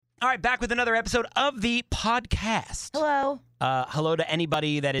All right, back with another episode of the podcast. Hello. Hello to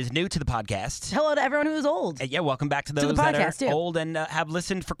anybody that is new to the podcast. Hello to everyone who's old. Yeah, welcome back to those the that podcast, are too. old and have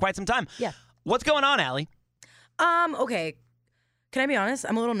listened for quite some time. Yeah. What's going on, Allie? Okay. Can I be honest?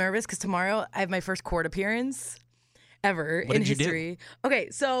 I'm a little nervous because tomorrow I have my first court appearance ever What in did you do? history. Okay,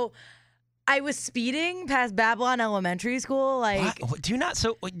 so I was speeding past Babylon Elementary School. Like, What? Do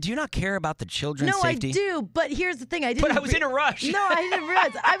you not care about the children's no, safety? I do. But here's the thing: I didn't. But I was in a rush. No, I didn't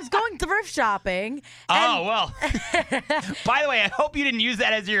realize. I was going thrift shopping. Oh, well. By the way, I hope you didn't use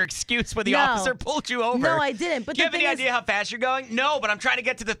that as your excuse when the No. officer pulled you over. No, I didn't. But Do you the have any thing is- idea how fast you're going? No, but I'm trying to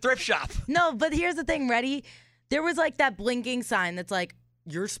get to the thrift shop. No, but here's the thing. Ready? There was like that blinking sign that's like,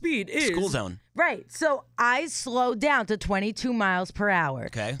 your speed is School zone. Right. So I slowed down to 22 miles per hour.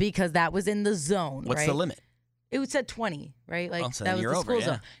 Okay. Because that was in the zone. What's right? the limit? It said 20, right? Like Oh, so that then was you're the over, school yeah.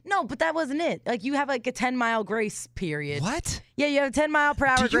 zone. No, but that wasn't it. Like you have like a 10-mile grace period. What? Yeah, you have a 10-mile per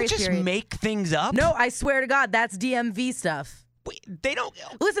hour Do you grace just period. make things up? No, I swear to God, that's DMV stuff. Wait, they don't.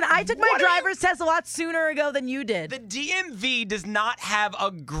 Listen, I took my What are you- driver's test a lot sooner ago than you did. The DMV does not have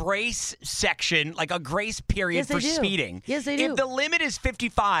a grace section, like a grace period Yes, they for do. speeding. Yes, they do. If the limit is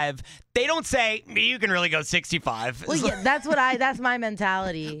 55, they don't say, you can really go 65. Well, yeah, that's my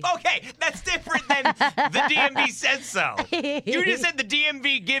mentality. Okay, that's different than the DMV says so. You just said the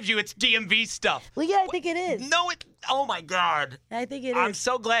DMV gives you its DMV stuff. Well, yeah, I think it is. No, oh my God. I think it is. I'm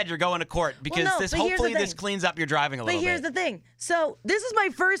so glad you're going to court because no, this but here's the hopefully this thing. cleans up your driving a But little here's bit. the thing. So this is my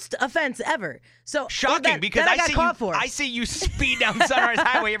first offense ever. So Shocking because I got see caught for. I see you speed down Sunrise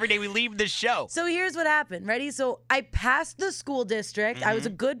Highway every day we leave this show. So here's what happened. Ready? So I passed the school district. I was a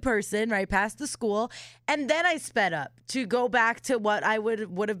good person, right? Passed the school, and then I sped up to go back to what I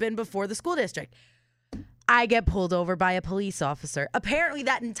would have been before the school district. I get pulled over by a police officer. Apparently,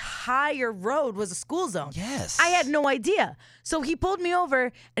 that entire road was a school zone. Yes. I had no idea. So he pulled me over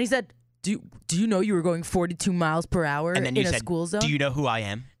and he said, Do you know you were going 42 miles per hour And then in you a said, school zone? do you know who I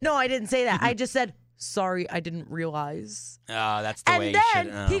am? No, I didn't say that. I just said, sorry, I didn't realize. That's the way And you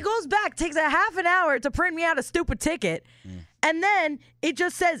then should. he goes back, takes a half an hour to print me out a stupid ticket. And then it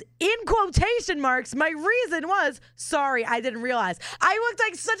just says, in quotation marks, my reason was, sorry, I didn't realize. I looked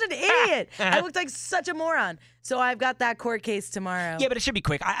like such an idiot. I looked like such a moron. So I've got that court case tomorrow. Yeah, but it should be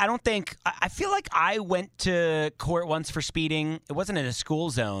quick. I don't think. I feel like I went to court once for speeding. It wasn't in a school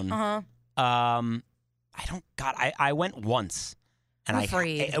zone. Uh-huh. I don't. God, I went once, and I'm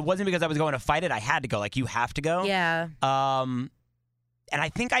afraid. it wasn't because I was going to fight it. I had to go. Like you have to go. Yeah. And I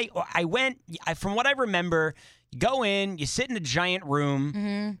think I went. From what I remember, you go in, you sit in a giant room.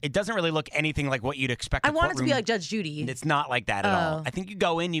 Mm-hmm. It doesn't really look anything like what you'd expect. I a want it to be courtroom- like Judge Judy. It's not like that at all. Oh. I think you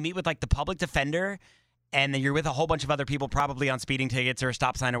go in, you meet with like the public defender, and then you're with a whole bunch of other people, probably on speeding tickets or a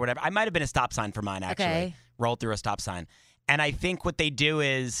stop sign or whatever. I might have been a stop sign for mine, actually. Okay. Rolled through a stop sign. And I think what they do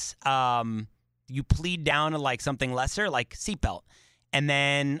is you plead down to like something lesser, like seatbelt. And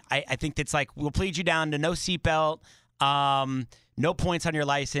then I think it's like, we'll plead you down to no seatbelt, no points on your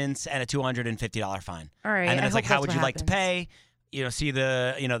license, and a $250 fine. All right. And then I it's like, hope how that's would what you like to happens. pay? See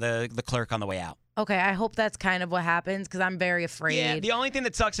the clerk on the way out. Okay, I hope that's kind of what happens because I'm very afraid. Yeah, the only thing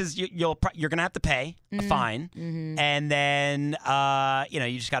that sucks is you're gonna have to pay a fine, and then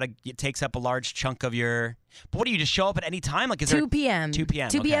you just gotta. It takes up a large chunk of your. But what do you just show up at any time? Like is 2 p.m. 2 p.m.,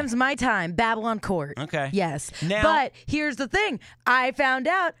 2 okay. p.m.'s my time. Babylon Court. Okay. Yes. Now- but here's the thing. I found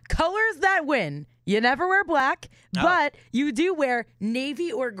out colors that win. You never wear black, Oh. but you do wear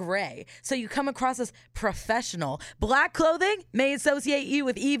navy or gray. So you come across as professional. Black clothing may associate you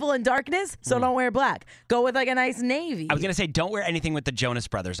with evil and darkness, so don't wear black. Go with like a nice navy. I was gonna say, don't wear anything with the Jonas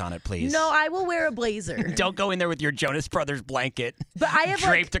Brothers on it, please. No, I will wear a blazer. Don't go in there with your Jonas Brothers blanket, But I have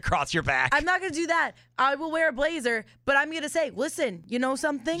draped across your back. I'm not going to do that. I will wear a blazer, but I'm going to say, listen, you know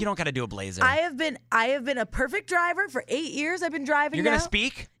something? You don't gotta do a blazer. I have been a perfect driver for 8 years. I've been driving You're now. gonna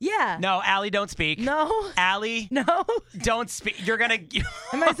speak? Yeah. No, Allie, don't speak. No. Allie, No. don't speak. You're gonna.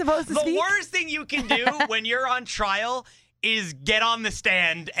 Am I supposed to The speak? worst thing you can do when you're on trial is get on the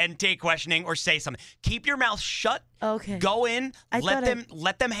stand and take questioning or say something. Keep your mouth shut. Okay. Go in. I Let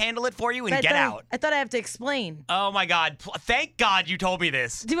thought them handle it for you and I get thought out. I thought I have to explain. Oh my God! Thank God you told me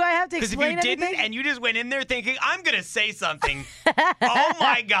this. Do I have to Because if explain you didn't anything? and you just went in there thinking, I'm going to say something, oh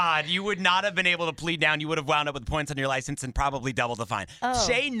my God, you would not have been able to plead down. You would have wound up with points on your license and probably double the fine. Oh.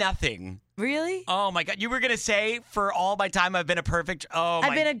 Say nothing. Really? Oh my God. You were going to say, for all my time, I've been a perfect. Oh my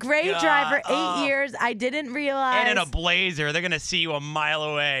I've been a great God. driver 8 Oh. years. I didn't realize. And in a blazer. They're going to see you a mile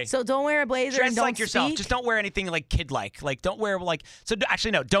away. So don't wear a blazer Dress and don't like yourself. speak? Just don't wear anything like kid-like. Like, don't wear like. So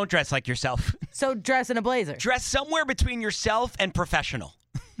actually, no. Don't dress like yourself. So dress in a blazer. Dress somewhere between yourself and professional.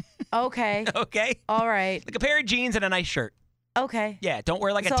 Okay. Okay. All right. Like a pair of jeans and a nice shirt. Okay. Yeah, don't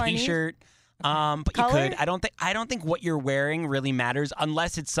wear like That's a all I need? T-shirt. But Color? you could. I don't think what you're wearing really matters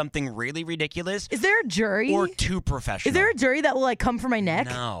unless it's something really ridiculous Is there a jury? or too professional. Is there a jury that will like come for my neck?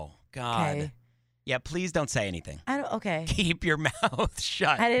 No. God. Okay. Yeah, please don't say anything. I don't. Okay. Keep your mouth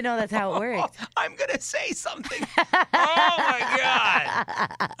shut. I didn't know that's how it worked. I'm going to say something. Oh, my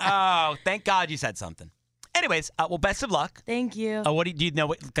God. Oh, thank God you said something. Anyways, well, best of luck. Thank you. What do you know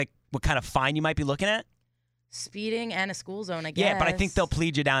what kind of fine you might be looking at? Speeding and a school zone, I guess. Yeah, but I think they'll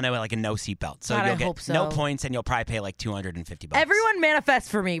plead you down to like a no seatbelt. So God, you'll I get hope so. no points and you'll probably pay like $250. Everyone manifest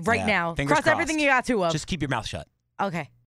for me right Yeah, now. fingers Cross everything crossed. you got to of. Just keep your mouth shut. Okay.